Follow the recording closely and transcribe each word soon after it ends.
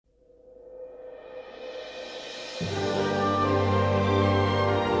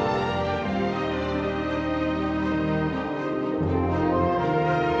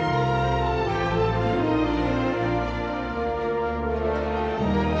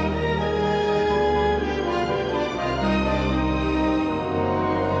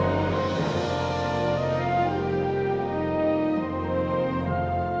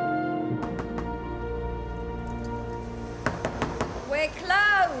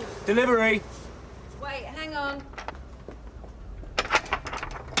Delivery. Wait, hang on.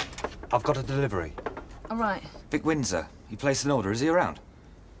 I've got a delivery. All right. Vic Windsor. He placed an order. Is he around?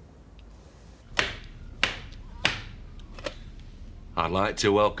 I'd like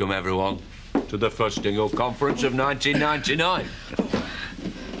to welcome everyone to the first Dingle Conference of 1999.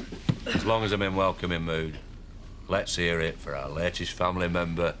 As long as I'm in welcoming mood, let's hear it for our latest family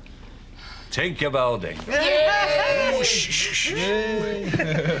member, Tinkerbell Ding.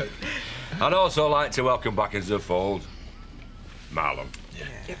 I'd also like to welcome back into the fold, Marlon.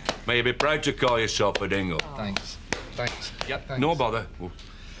 Yeah. May you be proud to call yourself a Dingle. Oh. Thanks. Yep, thanks. no bother.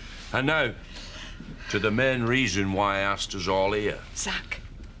 And now, to the main reason why I asked us all here. Zach,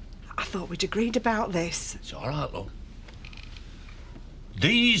 I thought we'd agreed about this. It's all right, love.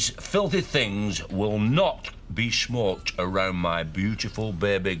 These filthy things will not be smoked around my beautiful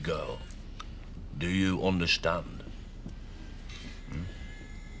baby girl. Do you understand?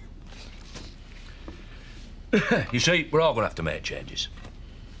 You see, we're all going to have to make changes.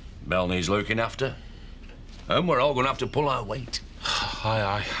 Mel needs looking after, and we're all going to have to pull our weight.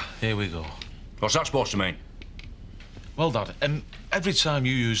 Aye, here we go. What's that supposed to mean? Well, Dad, every time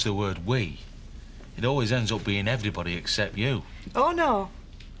you use the word we, it always ends up being everybody except you. Oh, no.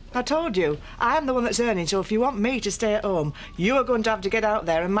 I told you, I'm the one that's earning, so if you want me to stay at home, you are going to have to get out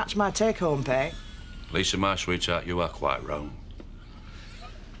there and match my take-home pay. Lisa, my sweetheart, you are quite wrong.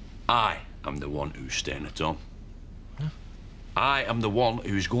 I am the one who's staying at home. Huh? I am the one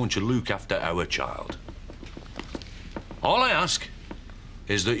who's going to look after our child. All I ask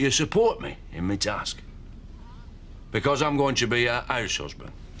is that you support me in my task. Because I'm going to be a house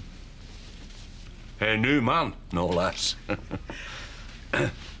husband. A new man, no less.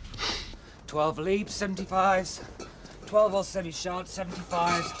 12 leaps, 75s. 12 or semi-short,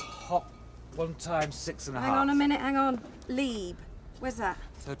 75s. Hop, 1 time, 6.5. Hang on a minute, hang on. Leeb. Where's that?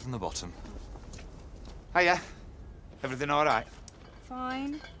 Third from the bottom. Hiya. Everything all right?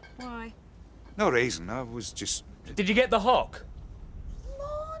 Fine. Why? No reason. I was just... Did you get the hock?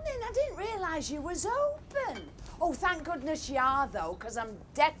 Morning. I didn't realise you was open. Oh, thank goodness you are, though, because I'm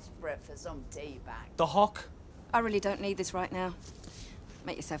desperate for some tea bag. The hock? I really don't need this right now.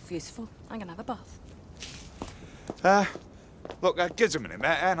 Make yourself useful. I'm gonna have a bath. Look, give us a minute,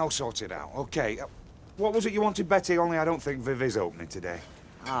 mate, and I'll sort it out. OK. What was it you wanted, Betty? Only I don't think Viv is opening today.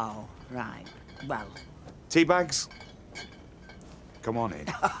 Oh, right. Well... Tea bags? Come on in.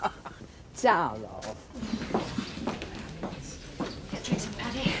 Ta, love. Get drinks for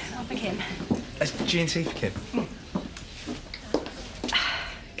Paddy. I'll begin. G&T for Kim.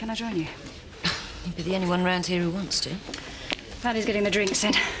 Can I join you? You'd be the only one round here who wants to. Paddy's getting the drinks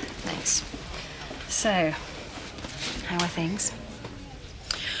in. Thanks. So, how are things?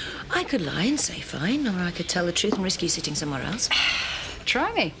 I could lie and say fine, or I could tell the truth and risk you sitting somewhere else.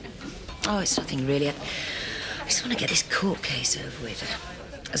 Try me. Oh, it's nothing really. I just want to get this court case over with.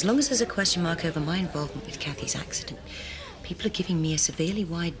 As long as there's a question mark over my involvement with Kathy's accident, people are giving me a severely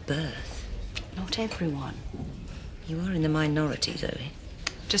wide berth. Not everyone. You are in the minority, Zoe.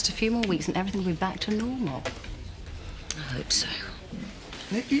 Just a few more weeks and everything will be back to normal. I hope so.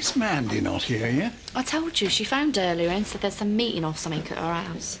 Is Mandy not here yet? I told you, she phoned earlier and said there's some meeting or something at her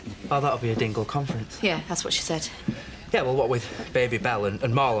house. Oh, that'll be a Dingle conference. Yeah, that's what she said. Yeah, well, what with Baby Belle and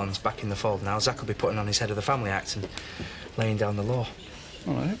Marlon's back in the fold now, Zach will be putting on his head of the family act and laying down the law.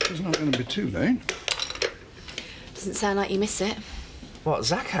 All right, it's not going to be too late. Doesn't sound like you miss it. What,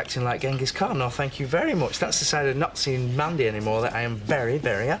 Zach acting like Genghis Khan? No, thank you very much. That's the side of not seeing Mandy anymore that I am very,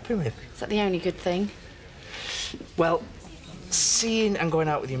 very happy with. Is that the only good thing? Well, seeing and going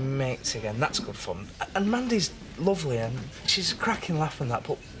out with your mates again, that's good fun. And Mandy's lovely and she's a cracking laugh and that,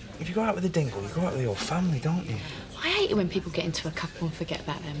 but if you go out with a Dingle, you go out with your family, don't you? I hate it when people get into a couple and forget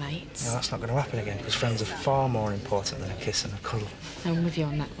about their mates. No, that's not going to happen again, because friends are far more important than a kiss and a cuddle. I'm with you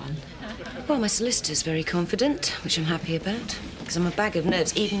on that one. Well, my solicitor's very confident, which I'm happy about, because I'm a bag of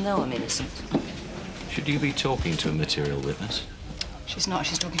nerves, even though I'm innocent. Should you be talking to a material witness? She's not.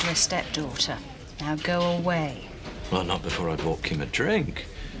 She's talking to her stepdaughter. Now go away. Well, not before I bought Kim a drink.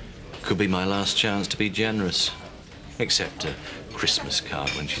 Could be my last chance to be generous. Except a Christmas card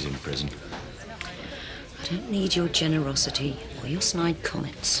when she's in prison. I don't need your generosity or your snide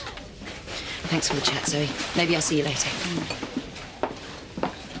comments. Thanks for the chat, Zoe. Maybe I'll see you later.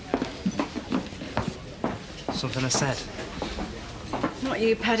 Something I said. Not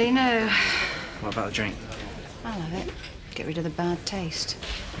you, Paddy, no. What about a drink? I'll have it. Get rid of the bad taste.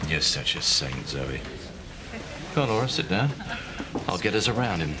 You're such a saint, Zoe. Go on, Laura, sit down. I'll get us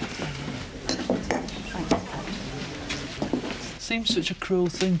around him. Seems such a cruel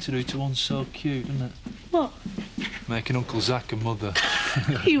thing to do to one so cute, doesn't it? What? making Uncle Zach and Mother.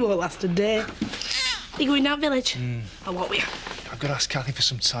 You won't last a day. You going down village? I won't we? I've got to ask Kathy for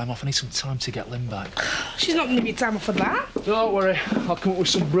some time off. I need some time to get Lynn back. She's not going to give you time off for that. Don't worry, I'll come up with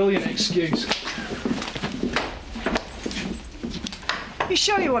some brilliant excuse. You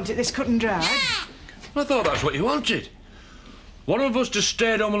sure you want it this cut and dry? I thought that's what you wanted. One of us to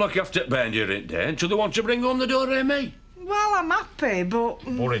stay home and look after Ben during the day until they want to bring home the door me. Well, I'm happy, but...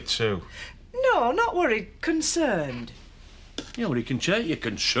 Worried too. No, not worried. Concerned. Yeah, well, you can take your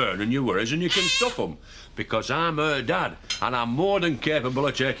concern and your worries and you can stuff them. Because I'm her dad, and I'm more than capable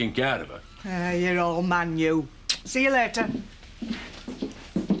of taking care of her. You're all man, you. See you later.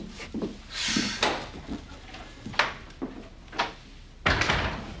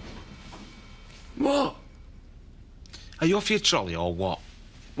 What? Are you off your trolley or what?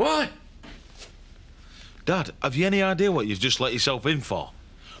 Why? Dad, have you any idea what you've just let yourself in for?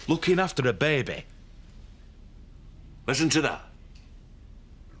 Looking after a baby. Listen to that.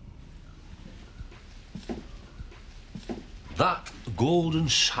 That golden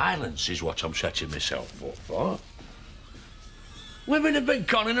silence is what I'm setting myself up for. Women have been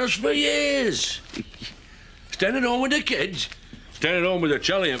conning us for years. Staying at home with the kids. Staying at home with the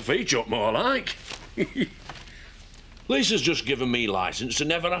telly and feet up, more like. Lisa's just given me licence to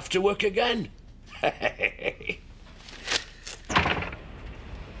never have to work again.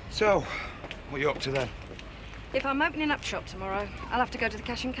 So, what are you up to then? If I'm opening up shop tomorrow, I'll have to go to the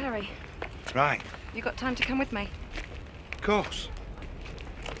cash and carry. Right. You got time to come with me? Of course.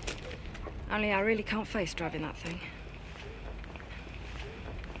 Only I really can't face driving that thing.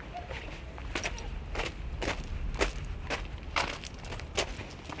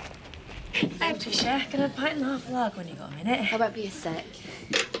 Hey, Tricia, can I have a pint and a half of lager when you got a minute? I won't be a sec.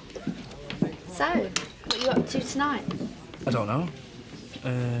 So, what are you up to tonight? I don't know.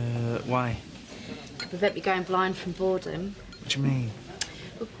 Why? Prevent me going blind from boredom. What do you mean?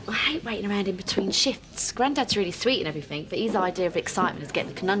 I hate waiting around in between shifts. Granddad's really sweet and everything, but his idea of excitement is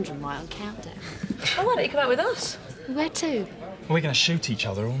getting the conundrum right on countdown. Oh, why don't you come out with us? Where to? We're going to shoot each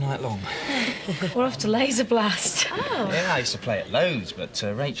other all night long. We're off to Laser Blast. Oh. Yeah, I used to play it loads, but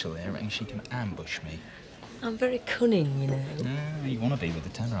Rachel here reckons she can ambush me. I'm very cunning, you know. You want to be with the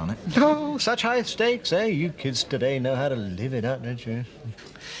tenor on it. Oh, such high stakes, eh? You kids today know how to live it up, don't you?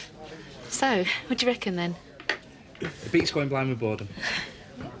 So, what do you reckon then? It beats going blind with boredom.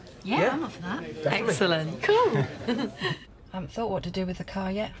 Yeah, I'm up for that. Definitely. Excellent. Cool. I haven't thought what to do with the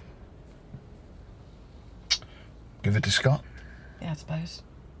car yet. Give it to Scott. Yeah, I suppose.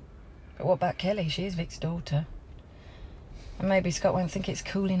 But what about Kelly? She is Vic's daughter. And maybe Scott won't think it's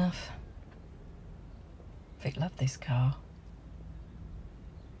cool enough. Vic loved this car.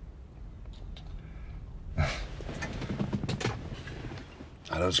 I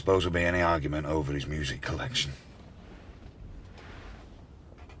don't suppose there'll be any argument over his music collection.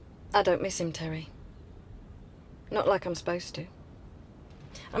 I don't miss him, Terry. Not like I'm supposed to.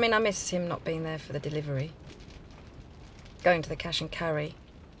 I mean, I miss him not being there for the delivery. Going to the cash and carry.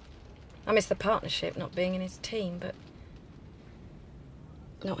 I miss the partnership not being in his team, but...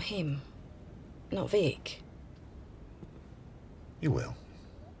 not him. Not Vic. You will.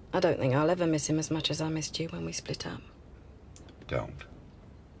 I don't think I'll ever miss him as much as I missed you when we split up. Don't.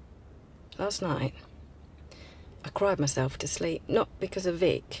 Last night, I cried myself to sleep, not because of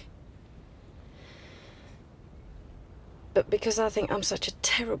Vic, but because I think I'm such a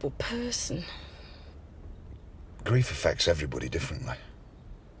terrible person. Grief affects everybody differently.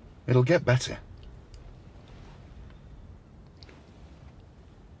 It'll get better.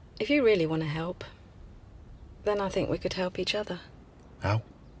 If you really want to help, then I think we could help each other. How?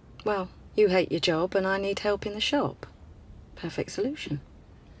 Well, you hate your job and I need help in the shop. Perfect solution.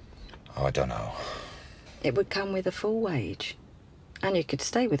 Oh, I don't know. It would come with a full wage. And you could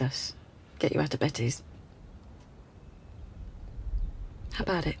stay with us. Get you out of Betty's. How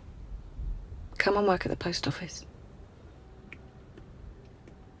about it? Come and work at the post office.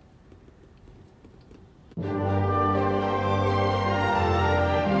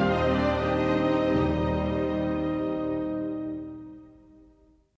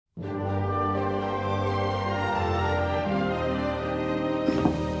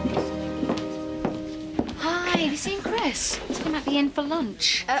 Hi, have you seen Chris? He might be in for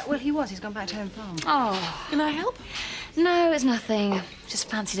lunch. Well, he was. He's gone back to home farm. Oh. Can I help? No, it's nothing. Just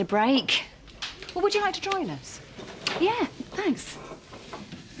fancied a break. Well, would you like to join us? Yeah, thanks.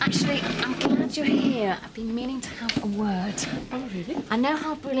 Actually, I'm glad you're here. I've been meaning to have a word. Oh, really? I know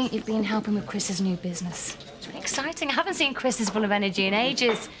how brilliant you've been helping with Chris's new business. It's really exciting. I haven't seen Chris as full of energy in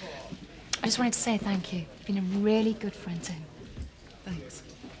ages. I just wanted to say thank you. You've been a really good friend to him. Thanks.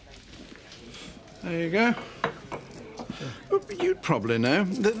 There you go. You'd probably know.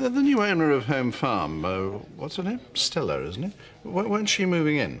 The new owner of Home Farm, what's her name? Stella, isn't it? When's she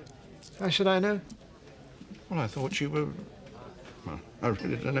moving in? How should I know? Well, I thought you were... Well, I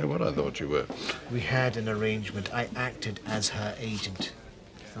really don't know what I thought you were. We had an arrangement. I acted as her agent.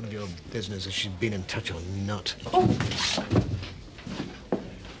 None of your business if she's been in touch or not. Oh.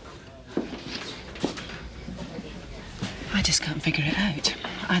 I just can't figure it out.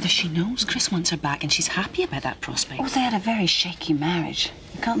 Either she knows Chris wants her back and she's happy about that prospect. Oh, they had a very shaky marriage.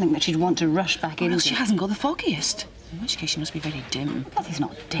 You can't think that she'd want to rush back in. Or else she hasn't got the foggiest. In which case she must be very dim. Nothing's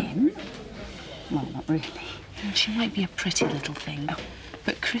not dim. Well, not really. And she might be a pretty little thing. Oh.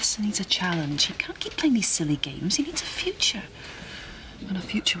 But Chris needs a challenge. He can't keep playing these silly games. He needs a future. And a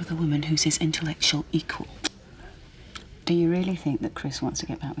future with a woman who's his intellectual equal. Do you really think that Chris wants to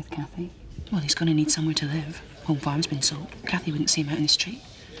get back with Kathy? Well, he's going to need somewhere to live. Home Farm's been sold. Kathy wouldn't see him out in the street.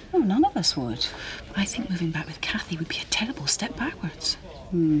 Oh, none of us would. But I think moving back with Kathy would be a terrible step backwards.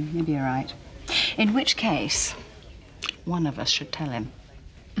 Maybe you're right. In which case, one of us should tell him.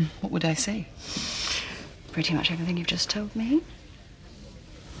 What would I say? Pretty much everything you've just told me.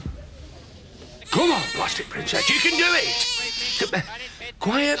 Come on, plastic princess, you can do it!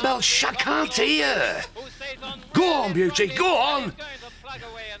 Quiet, Belsh, I can't hear. Go on, beauty, go on!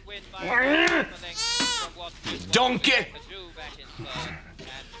 You donkey!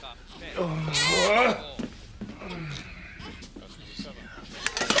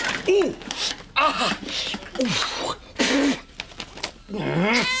 Ooh! Ah!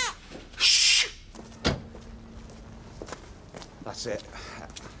 Shh! That's it.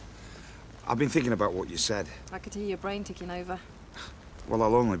 I've been thinking about what you said. I could hear your brain ticking over. Well,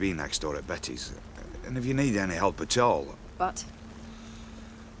 I'll only be next door at Betty's. And if you need any help at all... But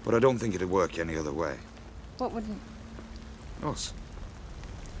I don't think it'd work any other way. what wouldn't? Us.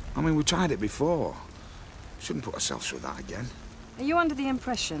 I mean, we tried it before. Shouldn't put ourselves through that again. Are you under the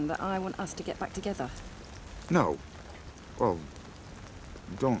impression that I want us to get back together? No. Well,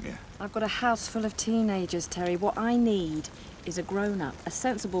 don't you? I've got a house full of teenagers, Terry. What I need is a grown-up, a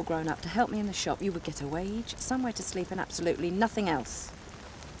sensible grown-up to help me in the shop. You would get a wage, somewhere to sleep, and absolutely nothing else.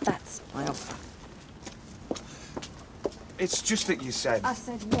 That's my offer. It's just that you said... I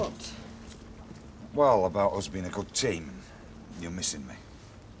said what? Well, about us being a good team, and you're missing me.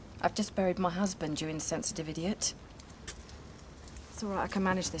 I've just buried my husband, you insensitive idiot. It's all right, I can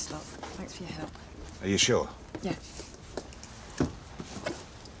manage this lot. Thanks for your help. Are you sure? Yeah.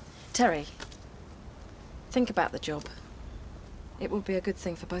 Terry, think about the job. It would be a good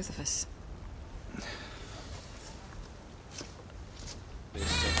thing for both of us.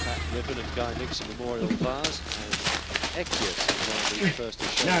 Mr. Pat Ribbon and Guy Nixon Memorial Vase, and Echius is one of the first to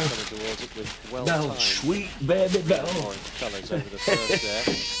show coming towards it with well-timed. Belle, sweet baby Belle. Orange colours over the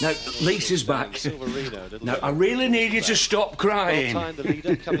first there. Now, Lisa's back. Now, I really need you to stop crying. Well-timed, the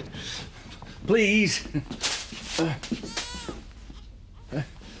leader coming. Please.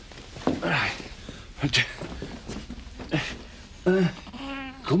 Right.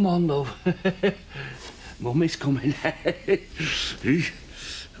 Come on, love. Mummy's coming.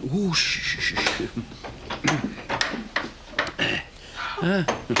 Ooh, shh.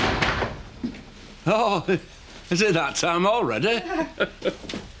 Oh, is it that time already? I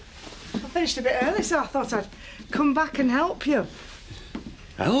finished a bit early, so I thought I'd come back and help you.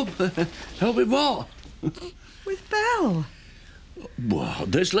 Help? Help with what? With Belle.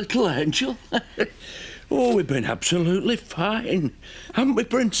 What, this little angel? Oh, we've been absolutely fine, haven't we,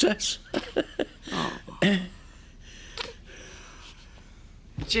 Princess?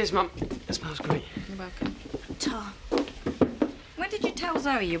 Cheers, Mum. That smells great. You're welcome. Tom, When did you tell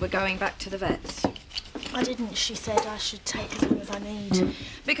Zoe you were going back to the vets? I didn't. She said I should take as long as I need.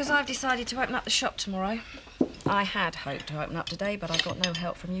 Because I've decided to open up the shop tomorrow. I had hoped to open up today, but I got no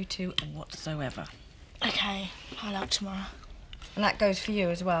help from you two whatsoever. Okay, I'll help tomorrow. And that goes for you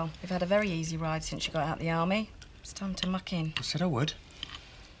as well. You've had a very easy ride since you got out of the army. It's time to muck in. I said I would.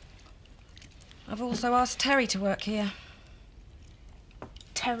 I've also asked Terry to work here.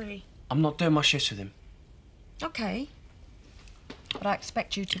 Terry? I'm not doing my shifts with him. OK. But I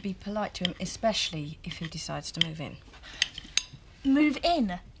expect you to be polite to him, especially if he decides to move in. Move in?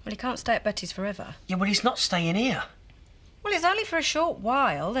 Well, he can't stay at Betty's forever. Yeah, but he's not staying here. Well, it's only for a short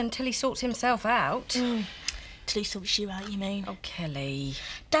while, until he sorts himself out. Till he sorts you out, you mean? Oh, Kelly.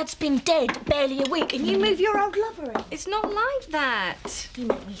 Dad's been dead barely a week and you move your old lover in. It's not like that. You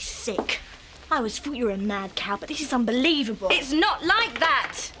make me sick. I always thought you were a mad cow, but this is unbelievable. It's not like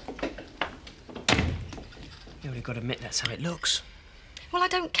that! You only got to admit that's how it looks. Well, I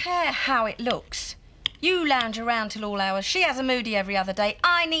don't care how it looks. You lounge around till all hours. She has a moody every other day.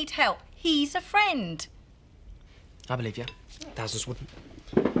 I need help. He's a friend. I believe you. Thousands wouldn't.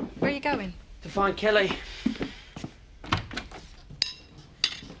 Where are you going? To find Kelly.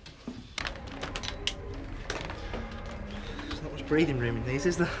 There's not much breathing room in these,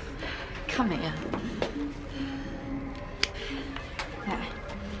 is there? Come here. There.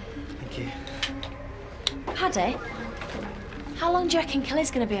 Thank you. Paddy, how long do you reckon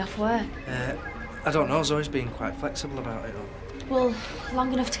Kelly's going to be off work? I don't know. Zoe's been quite flexible about it all. Well,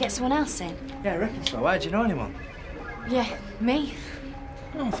 long enough to get someone else in? Yeah, I reckon so. Why? Do you know anyone? Yeah, me.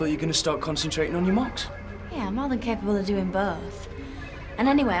 Oh, I thought you were going to start concentrating on your mocks. Yeah, I'm more than capable of doing both. And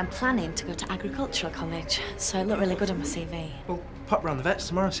anyway, I'm planning to go to agricultural college, so it looked really good on my CV. Well, pop round the vets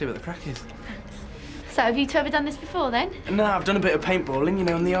tomorrow and see what the crack is. So, have you two ever done this before, then? No, I've done a bit of paintballing, you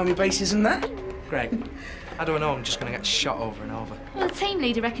know, on the army bases and that. Greg, I don't know. I'm just going to get shot over and over. Well, the team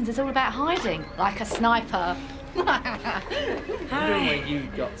leader reckons it's all about hiding, like a sniper. Wondering where you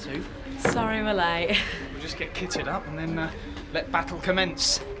got to. Sorry we're late. We'll just get kitted up and then let battle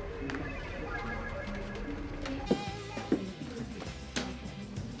commence.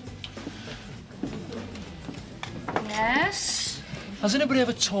 Yes? Has anybody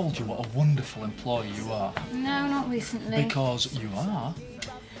ever told you what a wonderful employee you are? No, not recently. Because you are.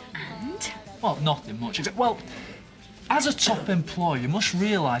 And? Well, nothing much, except, well, as a top employee, you must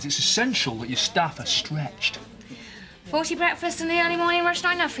realise it's essential that your staff are stretched. 40 breakfast and the early morning rush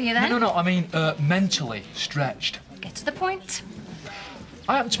not enough for you, then? No, I mean mentally stretched. Get to the point.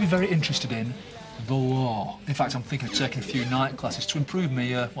 I happen to be very interested in the law. In fact, I'm thinking of taking a few night classes to improve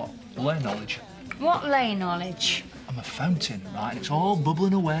me, lay knowledge. What lay knowledge? I'm a fountain, right? And it's all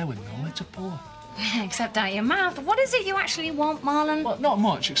bubbling away with nowhere to pour. Except out your mouth. What is it you actually want, Marlon? Well, not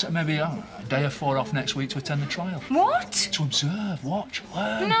much, except maybe, I don't know, a day or 4 off next week to attend the trial. What? To observe, watch,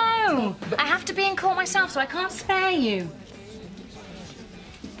 learn. No! I have to be in court myself, so I can't spare you.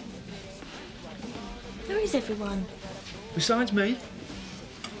 Where is everyone? Besides me.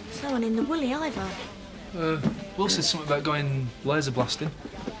 There's no one in the woolly either. Will said something about going laser blasting.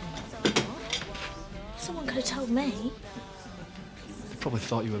 Someone could have told me. Probably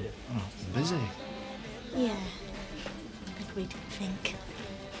thought you were busy. Yeah. We didn't think.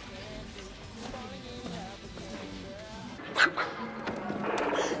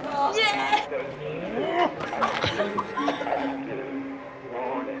 Yeah!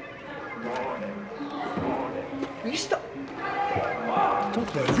 Will you stop?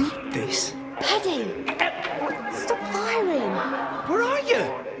 Don't believe this. Paddy! Stop firing! Where are you?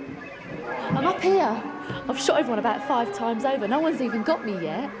 I'm up here. I've shot everyone about 5 times over. No one's even got me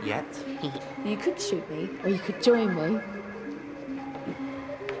yet. Yet? You could shoot me, or you could join me.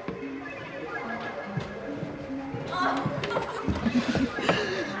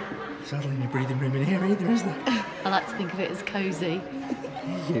 There's hardly any breathing room in here either, is there? I like to think of it as cosy.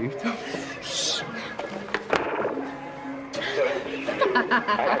 You?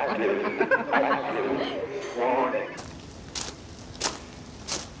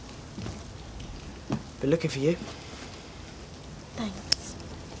 Been looking for you. Thanks.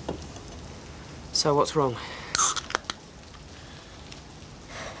 So what's wrong?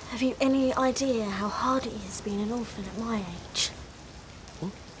 Have you any idea how hard it is being an orphan at my age?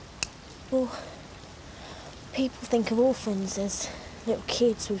 What? Well, people think of orphans as little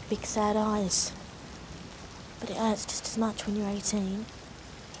kids with big sad eyes. But it hurts just as much when you're 18.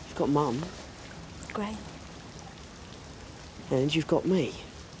 You've got Mum, Great. and you've got me.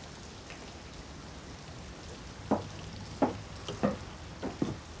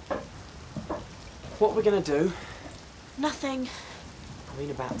 What we're gonna do? Nothing. I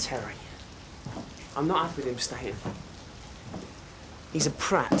mean about Terry. I'm not happy with him staying. He's a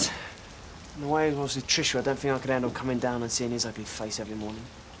prat. And the way he was with Trisha, I don't think I could handle coming down and seeing his ugly face every morning.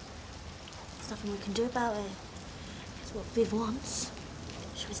 There's nothing we can do about it. It's what Viv wants.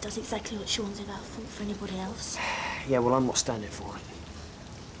 She always does exactly what she wants without fault for anybody else. Yeah, well, I'm not standing for it.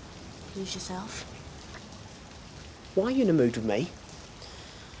 Lose yourself. Why are you in a mood with me?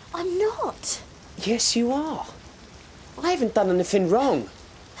 I'm not. Yes, you are. I haven't done anything wrong.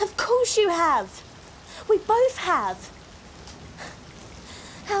 Of course you have. We both have.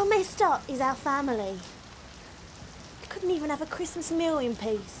 How messed up is our family? We couldn't even have a Christmas meal in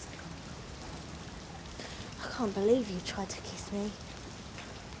peace. I can't believe you tried to kiss me.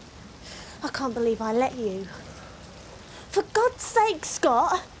 I can't believe I let you. For God's sake,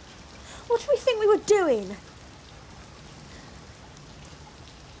 Scott! What do we think we were doing?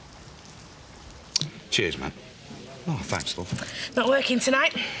 Cheers, man. Oh, thanks, love. Not working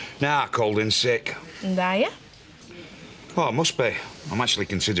tonight? Nah, called in sick. And are you? Oh, it must be. I'm actually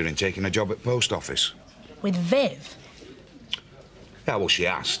considering taking a job at post office. With Viv? Yeah, well, she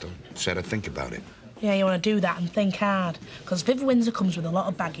asked. I said I'd think about it. Yeah, you want to do that and think hard. Because Viv Windsor comes with a lot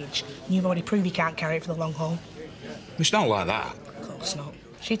of baggage, and you've already proved you can't carry it for the long haul. It's not like that. Of course not.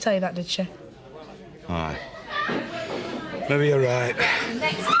 She tell you that, did she? Aye. Maybe you're right.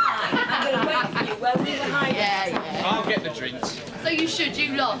 Next time, I'm going to wait for you where we were hiding. Yeah. I'll get the drinks. So you should,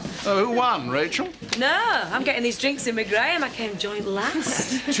 you lost. Oh, who won, Rachel? No, I'm getting these drinks in with Graham. I came joint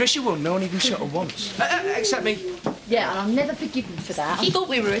last. Tricia won. No one even shot her once. Except me. Yeah, and I'll never forgive you for that. I thought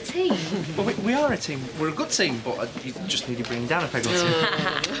we were a team. Well, we are a team. We're a good team, but you just need to bring down a peg or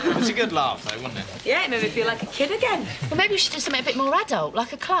two. It was a good laugh, though, wasn't it? Yeah, it made me feel like a kid again. Well, maybe we should do something a bit more adult,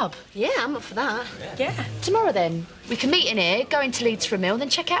 like a club. Yeah, I'm up for that. Yeah. Tomorrow, then. We can meet in here, go into Leeds for a meal, then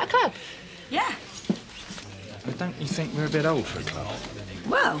check out a club. Yeah. But don't you think we're a bit old for a club?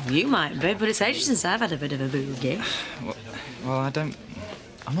 Well, you might be, but it's ages since I've had a bit of a boogie. Well,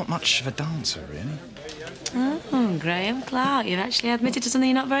 I'm not much of a dancer, really. Oh, Graham Clark, you've actually admitted to something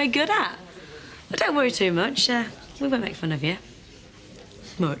you're not very good at. But don't worry too much. We won't make fun of you.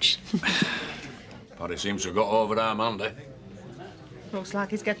 Much. Paddy seems to have got over our Mandy. Looks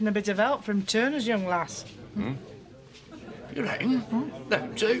like he's getting a bit of help from Turner's young lass. Hmm? You reckon?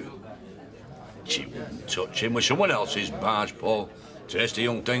 Them too. She wouldn't touch him with someone else's barge pole. Tasty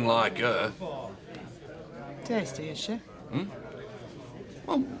young thing like her. Tasty, is she? Hmm?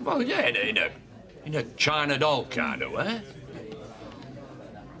 Well, yeah, in a China doll kind of way.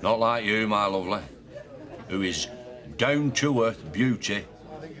 Not like you, my lovely, who is down-to-earth beauty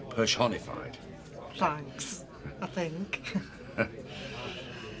personified. Thanks, I think.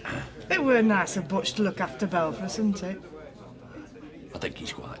 It were nice of Butch to look after Belle for us, isn't it? I think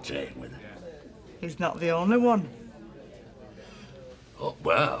he's quite taken with her. He's not the only one. Oh,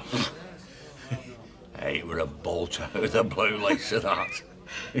 well. Hey, we're a bolt out of the blue, Lisa, that.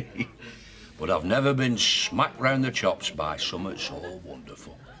 But I've never been smacked round the chops by something so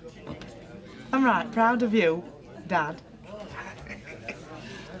wonderful. I'm right proud of you, Dad.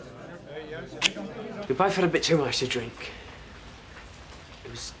 We both had a bit too much to drink. It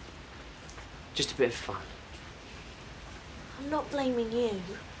was just a bit of fun. I'm not blaming you.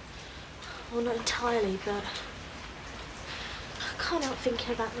 Well, not entirely, but I can't help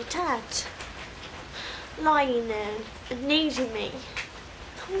thinking about my dad. Lying there and needing me.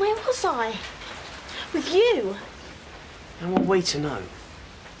 Where was I? With you. And what way to know?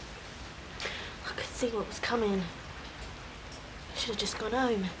 I could see what was coming. I should have just gone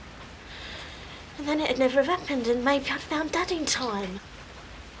home. And then it had never have happened, and maybe I'd found Dad in time.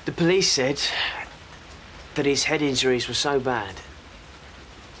 The police said that his head injuries were so bad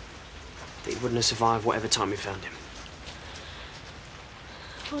that he wouldn't have survived whatever time we found him.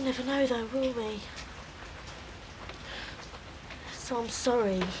 We'll never know, though, will we? So I'm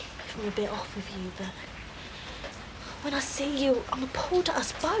sorry if I'm a bit off with you, but when I see you, I'm appalled at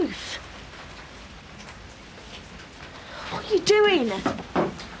us both. What are you doing?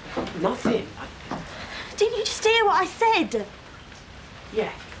 Nothing. Didn't you just hear what I said?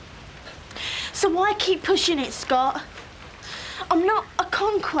 Yeah. So why keep pushing it, Scott? I'm not a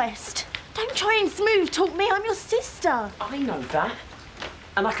conquest. Don't try and smooth talk me, I'm your sister. I know that.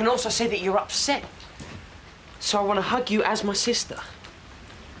 And I can also see that you're upset. So I want to hug you as my sister.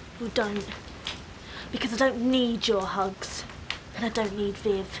 Well, don't. Because I don't need your hugs. And I don't need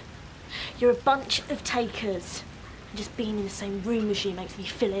Viv. You're a bunch of takers. And just being in the same room as you makes me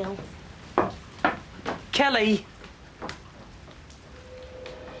feel ill. Kelly!